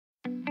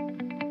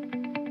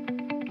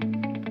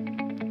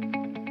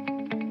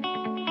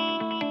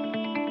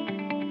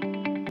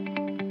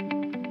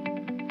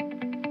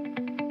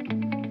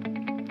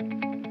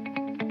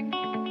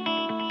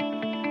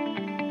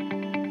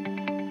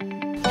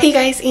Hey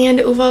guys,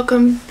 and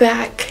welcome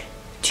back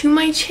to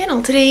my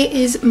channel. Today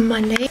is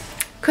Monday.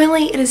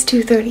 Currently it is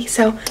 2:30,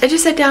 so I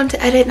just sat down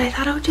to edit and I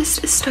thought I would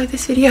just start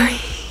this video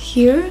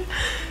here.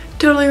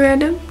 Totally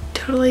random,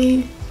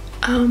 totally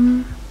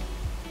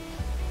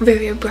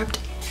very abrupt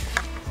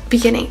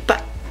beginning,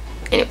 but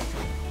anyway,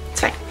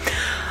 it's fine.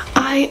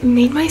 I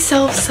made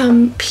myself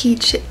some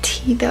peach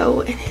tea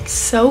though, and it's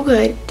so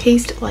good.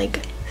 Tastes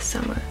like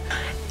summer.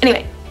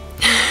 Anyway,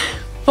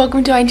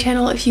 welcome to my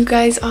channel. If you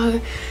guys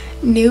are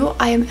new,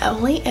 I am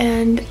Emily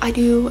and I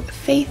do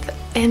faith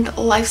and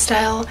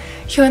lifestyle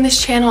here on this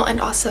channel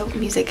and also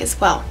music as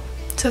well.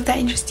 So if that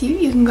interests you,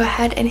 you can go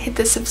ahead and hit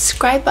the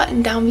subscribe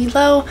button down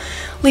below.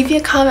 Leave me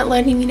a comment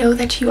letting me know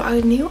that you are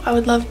new. I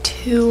would love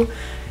to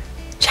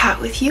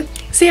chat with you.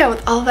 So yeah,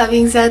 with all of that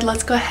being said,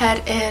 let's go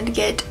ahead and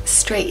get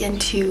straight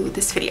into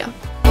this video.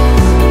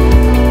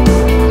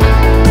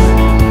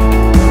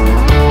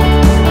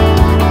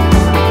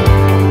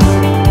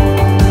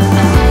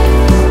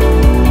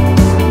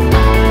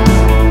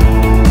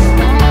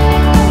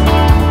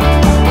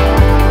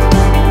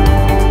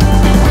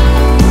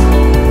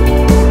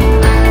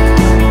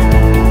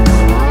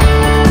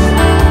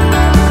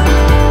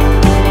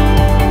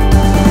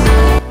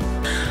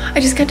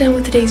 I just got done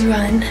with today's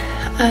run.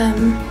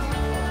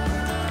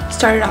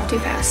 Started off too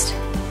fast.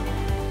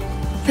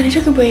 Then I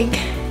took a break.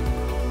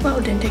 Well,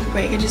 I didn't take a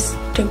break, I just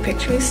took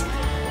pictures.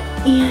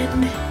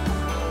 And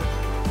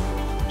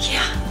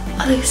yeah,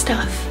 other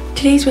stuff.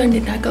 Today's run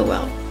did not go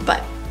well,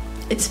 but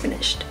it's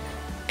finished.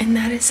 And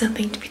that is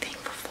something to be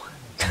thankful for.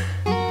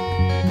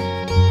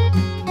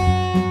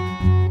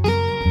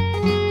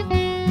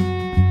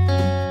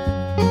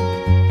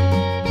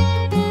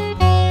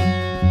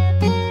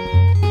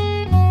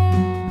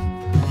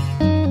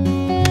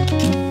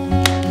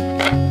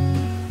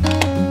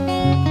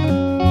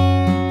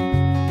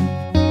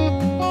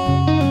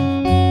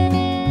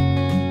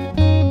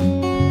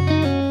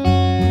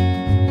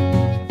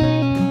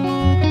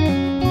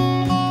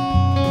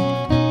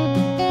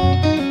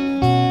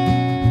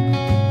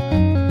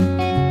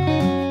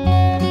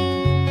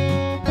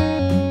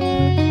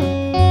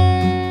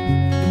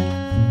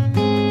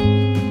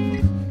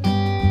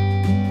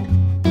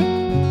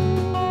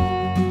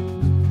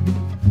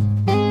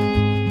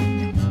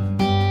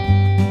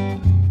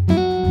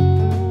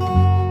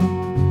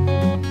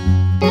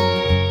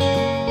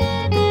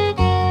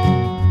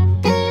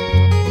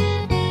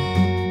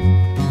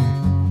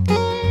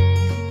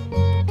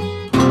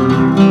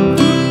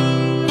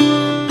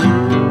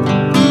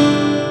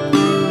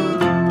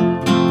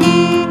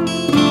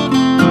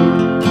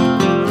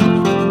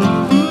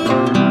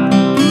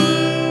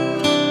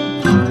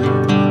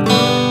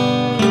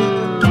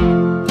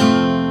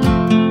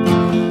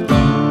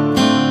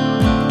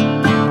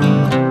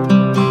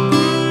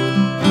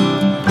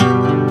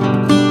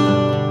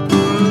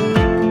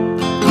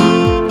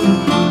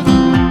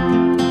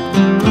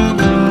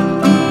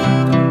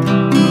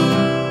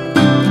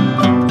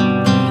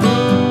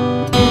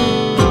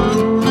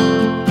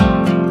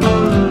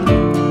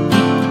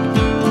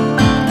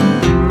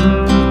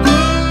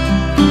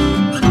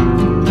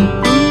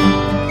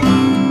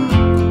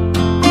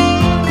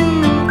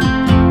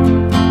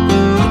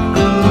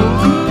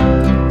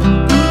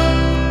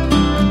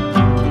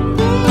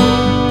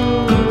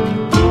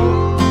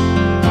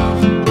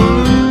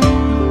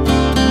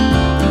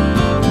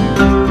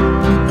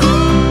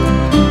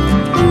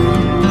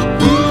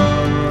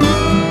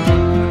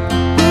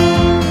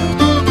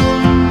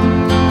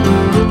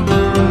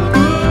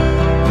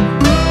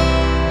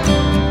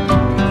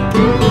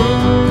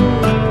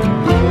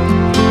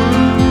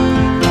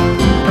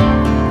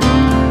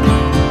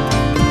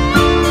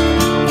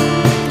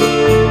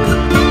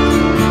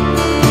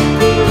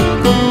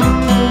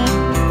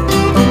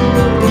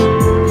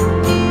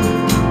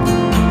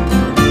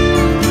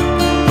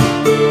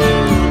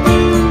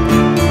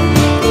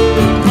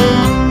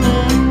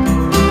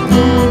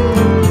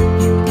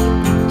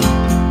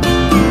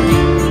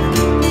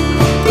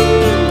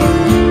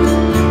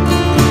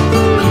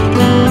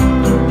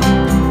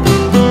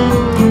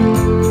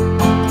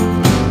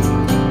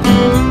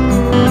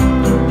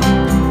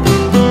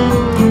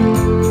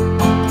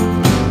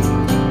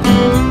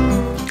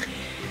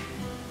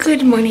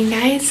 Good morning,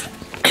 guys.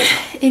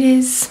 It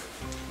is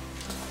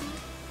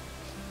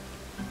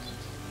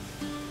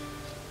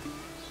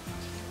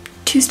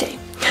Tuesday.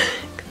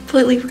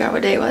 Completely forgot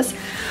what day it was.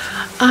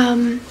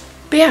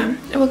 But yeah,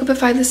 I woke up at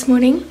 5 this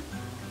morning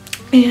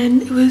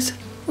and it was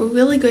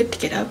really good to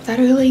get up that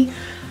early.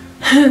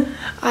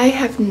 I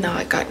have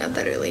not gotten up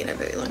that early in a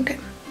very long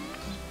time.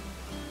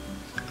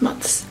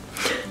 Months.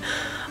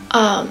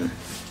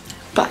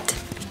 But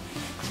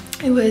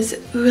it was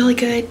really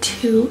good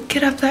to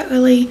get up that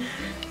early,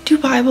 do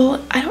Bible.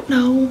 I don't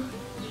know.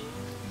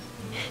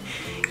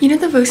 You know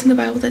the verse in the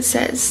Bible that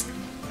says,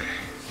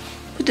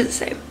 what does it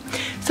say?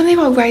 Something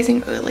about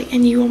rising early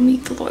and you will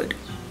meet the Lord.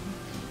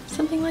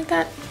 Something like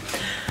that.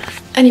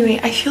 Anyway,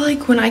 I feel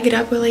like when I get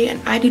up early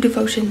and I do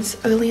devotions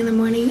early in the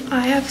morning,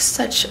 I have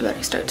such a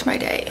better start to my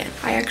day and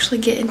I actually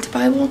get into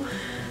Bible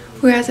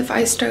Whereas if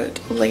I start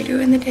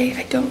later in the day,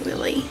 I don't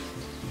really.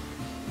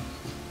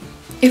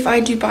 If I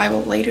do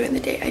Bible later in the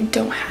day, I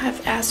don't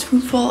have as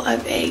fruitful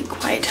of a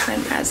quiet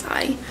time as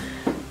I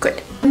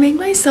could. I made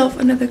myself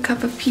another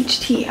cup of peach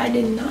tea. I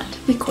did not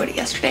record it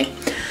yesterday,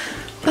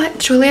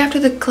 but shortly after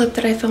the clip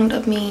that I filmed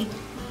of me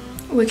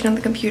working on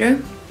the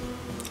computer,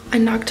 I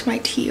knocked my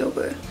tea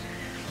over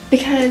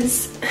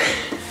because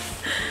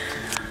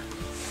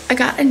I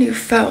got a new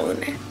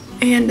phone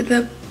and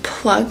the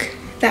plug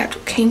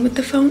that came with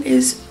the phone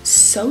is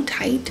so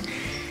tight.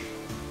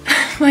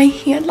 My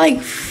hand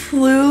like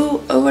flew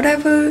or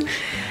whatever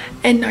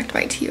and knocked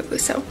my tea over.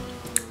 So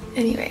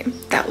anyway,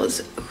 that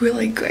was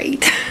really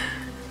great.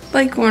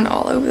 Like going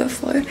all over the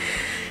floor, and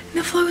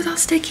the floor was all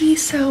sticky.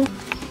 So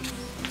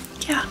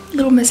yeah,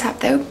 little mishap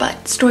there,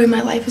 but story of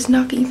my life is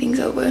knocking things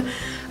over,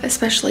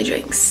 especially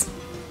drinks.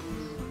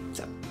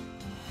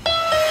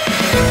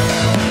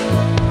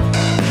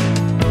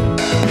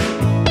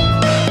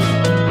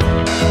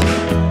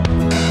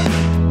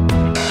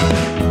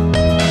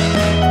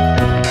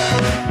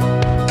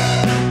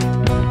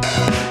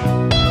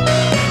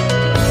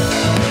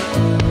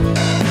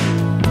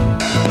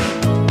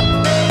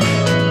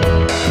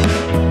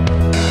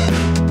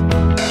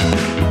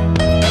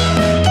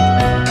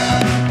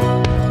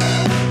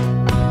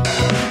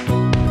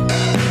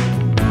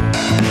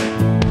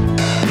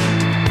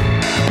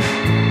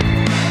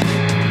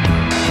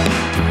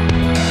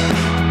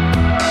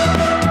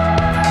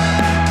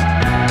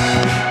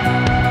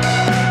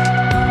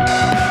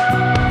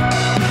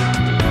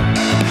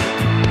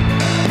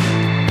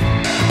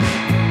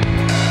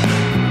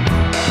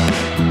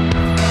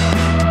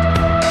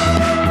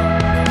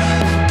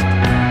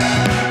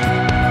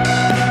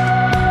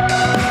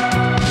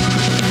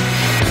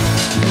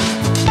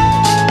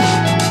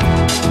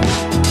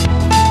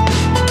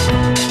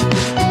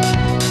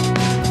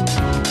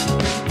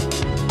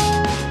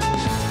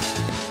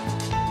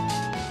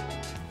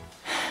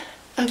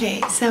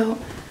 Okay, so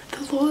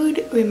the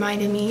Lord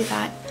reminded me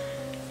that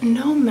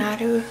no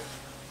matter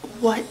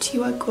what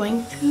you are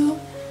going through,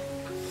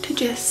 to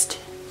just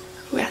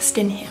rest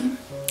in Him,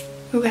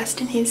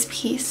 rest in His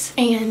peace,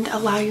 and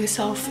allow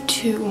yourself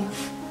to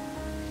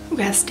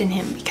rest in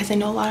Him. Because I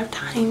know a lot of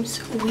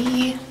times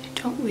we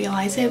don't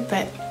realize it,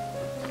 but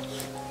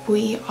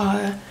we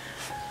are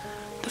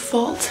the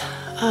fault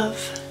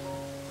of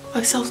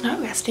ourselves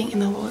not resting in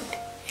the Lord.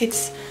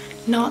 It's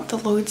not the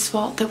Lord's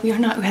fault that we are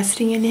not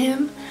resting in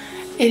Him.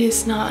 It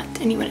is not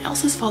anyone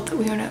else's fault that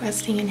we are not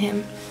resting in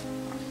Him.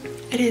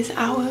 It is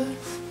our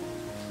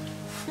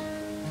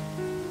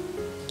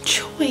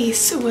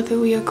choice whether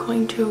we are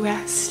going to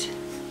rest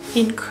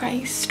in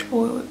Christ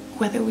or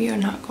whether we are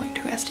not going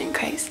to rest in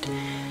Christ.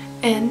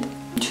 And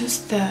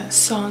just the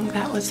song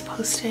that was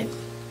posted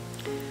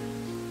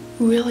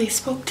really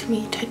spoke to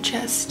me to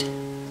just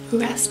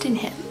rest in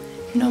Him.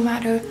 No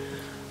matter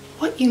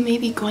what you may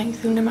be going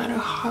through, no matter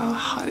how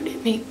hard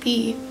it may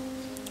be,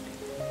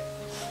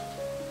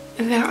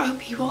 there are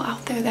people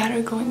out there that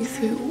are going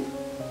through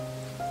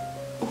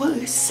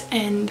worse,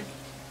 and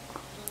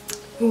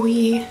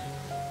we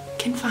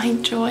can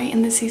find joy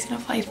in the season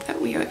of life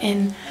that we are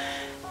in.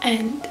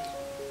 And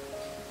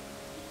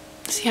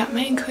so yeah,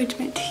 my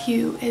encouragement to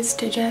you is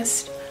to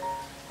just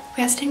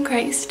rest in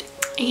Christ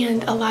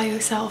and allow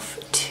yourself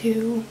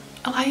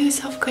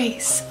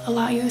grace,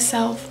 allow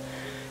yourself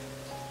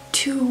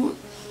to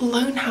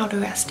learn how to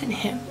rest in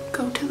Him.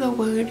 Go to the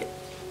Word.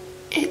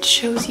 It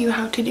shows you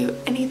how to do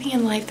anything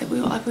in life that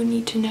we will ever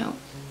need to know.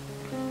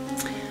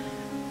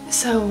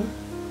 So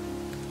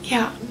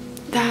yeah,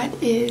 that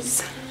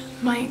is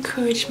my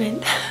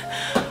encouragement.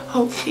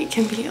 Hopefully it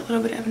can be a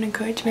little bit of an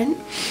encouragement.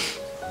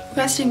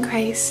 Rest in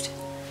Christ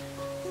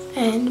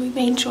and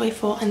remain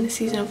joyful in the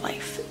season of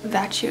life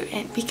that you're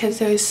in, because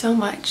there is so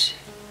much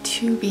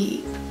to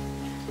be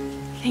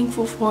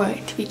thankful for,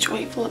 to be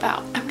joyful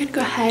about. I'm gonna go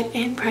ahead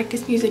and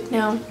practice music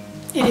now.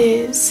 It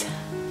is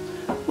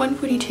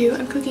 1:42.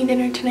 I'm cooking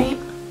dinner tonight,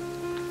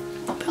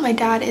 but my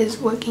dad is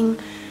working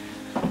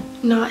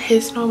not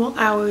his normal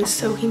hours,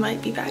 so he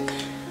might be back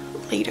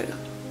later,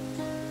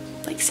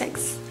 like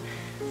 6.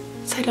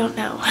 So I don't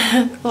know.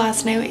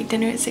 Last night we ate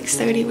dinner at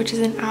 6:30, which is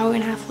an hour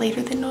and a half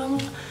later than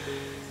normal.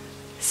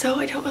 So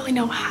I don't really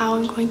know how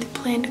I'm going to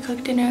plan to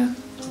cook dinner.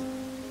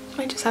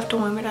 Might just have to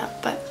warm it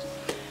up, but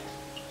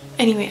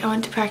anyway, I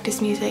want to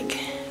practice music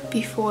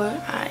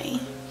before I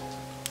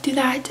do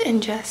that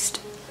and just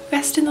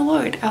rest in the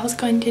Lord. I was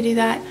going to do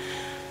that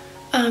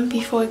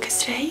before, because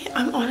today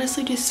I'm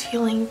honestly just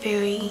feeling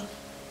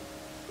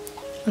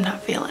I'm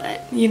not feeling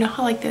it. You know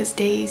how like those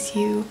days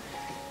you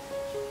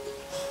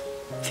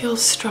feel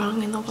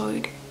strong in the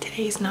Lord?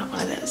 Today's not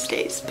one of those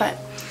days, but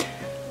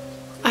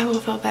I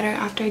will feel better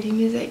after I do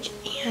music,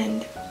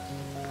 and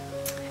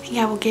I think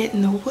I will get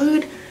in the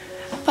Word.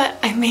 But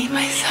I made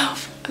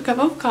myself a cup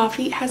of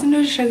coffee. It has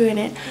no sugar in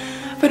it,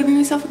 but I made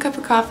myself a cup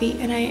of coffee,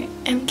 and I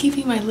am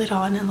keeping my lid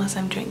on unless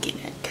I'm drinking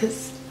it,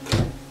 because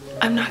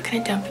I'm not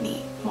gonna dump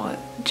any more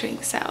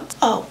drinks out.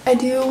 Oh, I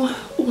do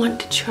want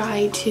to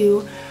try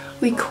to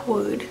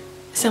record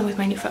some with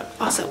my new phone.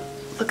 Also,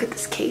 look at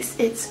this case.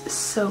 It's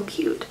so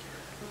cute.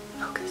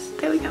 Focus.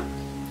 There we go.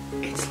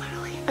 It's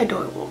literally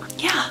adorable.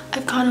 Yeah,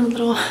 I've gone a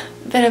little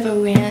bit of a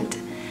rant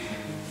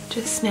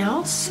just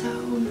now,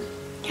 so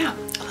yeah,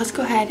 let's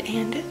go ahead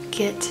and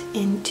get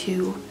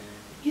into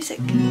music.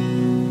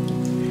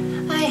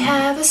 I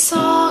have a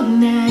song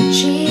that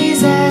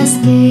Jesus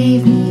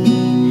gave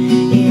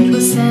me. It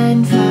was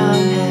sent from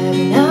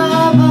heaven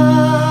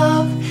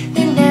above.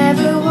 There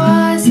never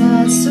was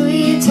a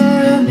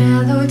sweeter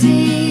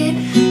melody,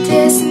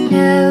 this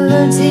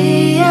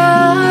melody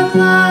of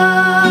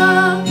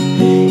love.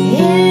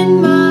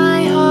 In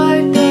my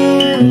heart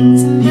there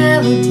rings a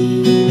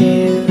melody,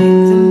 there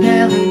rings a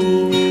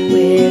melody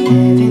with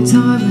heaven's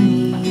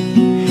harmony.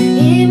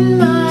 In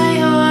my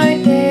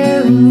heart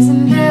there rings a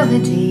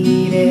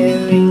melody, there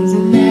rings a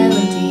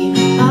melody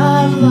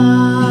of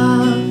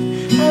love.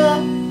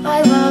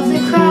 I love the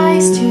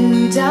Christ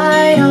who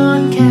died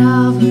on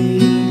Calvary,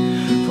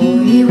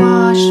 for he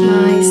washed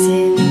my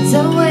sins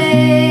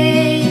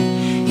away.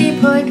 He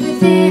put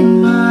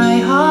within my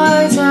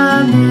heart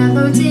a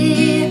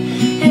melody,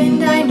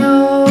 and I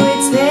know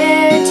it's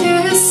there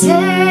to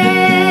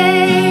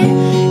stay.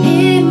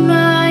 In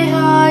my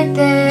heart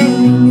there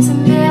rings a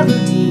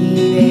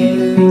melody,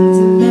 there rings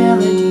a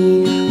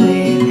melody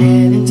with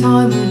heaven's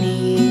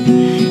harmony.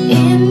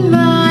 In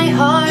my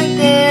heart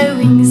there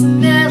rings a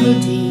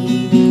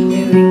melody,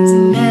 there rings a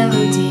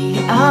melody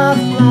of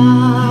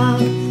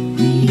love.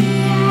 We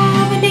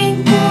have an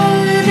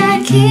anchor that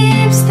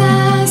keeps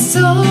the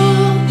soul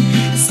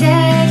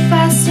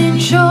steadfast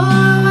and sure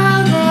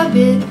while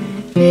the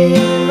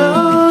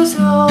billows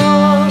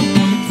roll.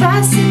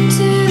 Fastened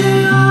to the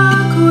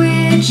rock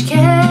which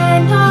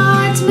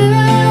cannot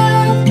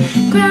move,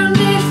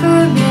 grounded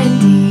firm and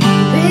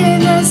deep in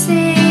the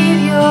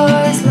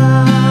Savior's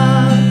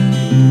love.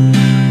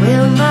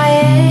 Will my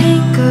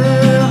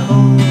anchor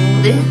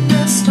hold in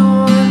the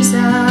storms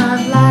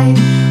of life,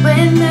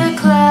 when the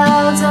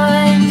clouds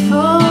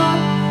unfold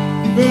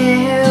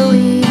their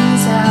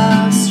wings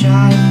of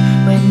strife,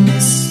 when the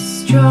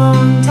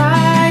strong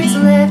tides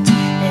lift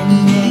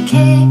and the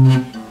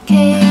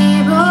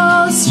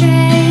cables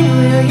strain?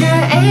 Will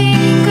your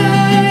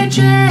anchor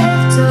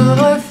drift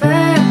or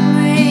firm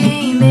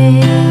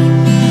remain?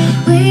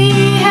 We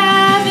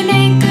have an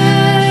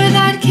anchor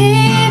that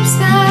keeps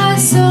the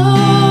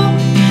soul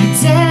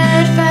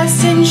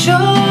steadfast and sure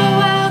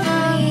while the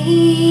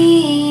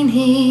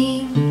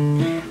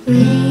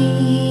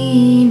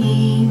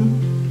leaning,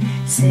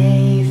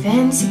 safe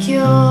and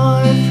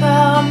secure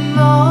from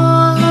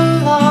all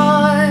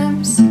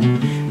alarms.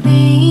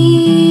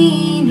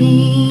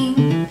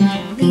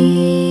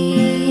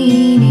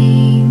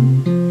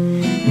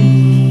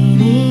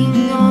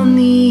 Leaning on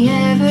the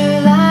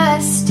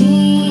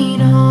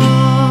everlasting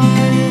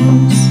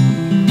arms.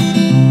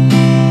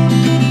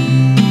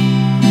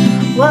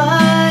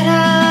 What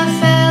a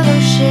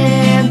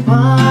fellowship,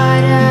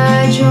 what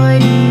a joy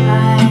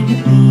divine,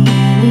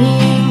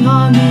 leaning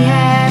on the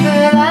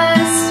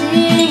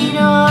everlasting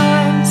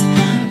arms.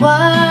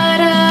 What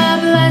a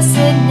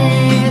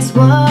blessedness,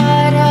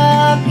 what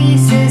a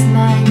peace is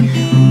mine,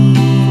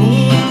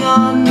 leaning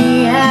on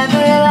the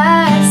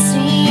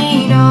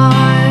everlasting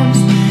arms.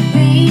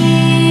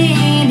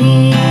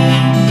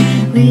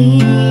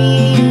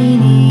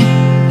 Leaning,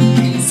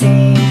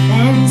 safe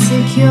and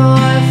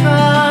secure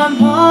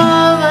from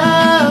all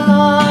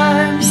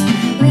alarms.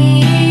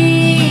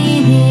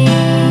 Leaning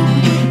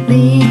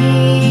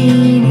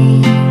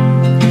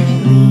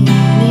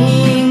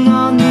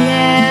on the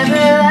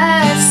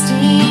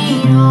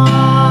everlasting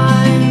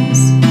arms.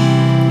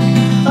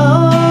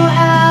 Oh,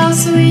 how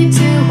sweet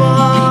to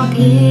walk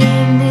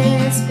in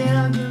this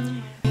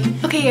pilgrim.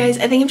 Okay guys,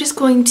 I think I'm just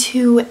going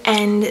to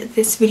end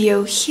this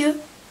video here.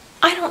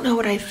 I don't know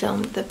what I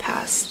filmed the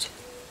past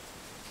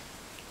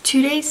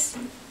 2 days.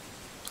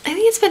 I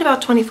think it's been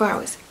about 24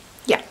 hours.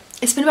 Yeah,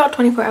 it's been about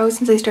 24 hours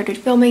since I started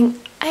filming.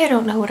 I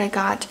don't know what I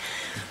got.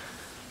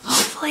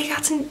 Hopefully I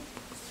got some,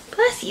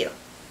 bless you.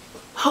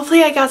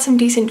 Hopefully I got some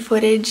decent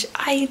footage.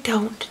 I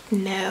don't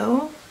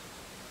know.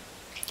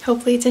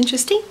 Hopefully it's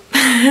interesting.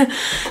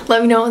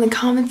 Let me know in the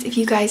comments if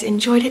you guys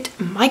enjoyed it.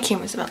 My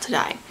camera's about to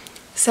die.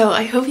 So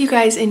I hope you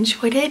guys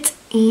enjoyed it,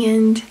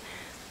 and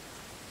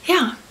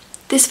yeah.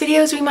 This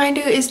video's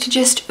reminder is to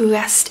just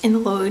rest in the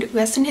Lord,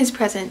 rest in his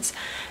presence,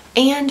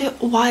 and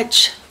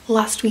watch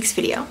last week's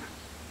video,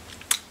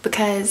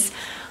 because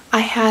I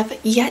have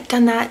yet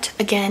done that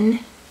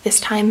again. This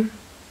time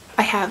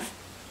I have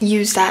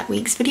used that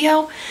week's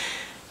video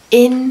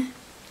in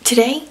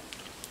today.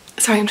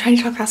 Sorry, I'm trying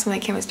to talk fast when my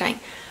camera's dying.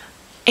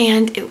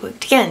 And it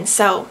worked again,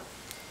 so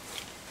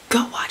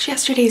go watch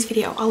yesterday's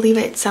video. I'll leave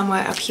it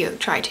somewhere up here,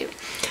 try to.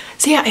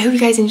 So yeah, I hope you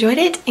guys enjoyed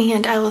it,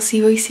 and I will see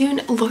you very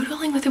soon, Lord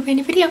willing, with a brand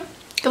new video.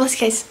 God bless you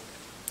guys.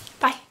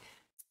 Bye.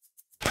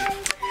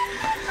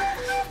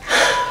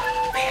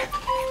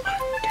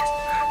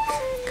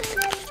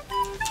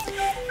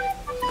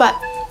 But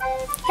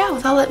yeah,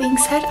 with all that being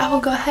said, I will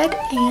go ahead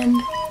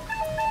and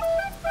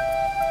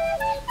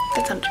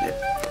that sounded good.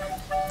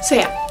 So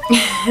yeah.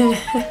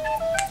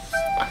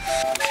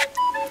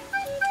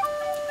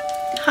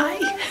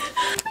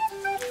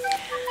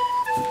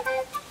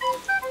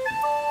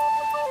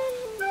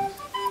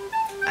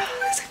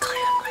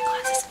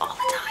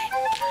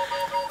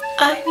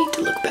 I need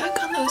to look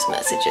back on those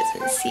messages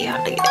and see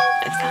how to get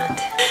out of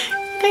that.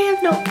 I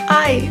have no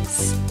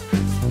eyes.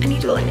 I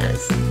need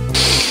willingness.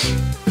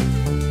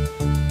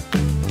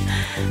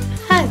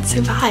 I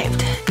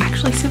survived.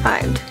 Actually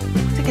survived.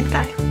 Was I gonna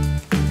die?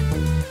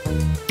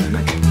 I'm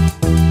not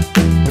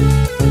gonna.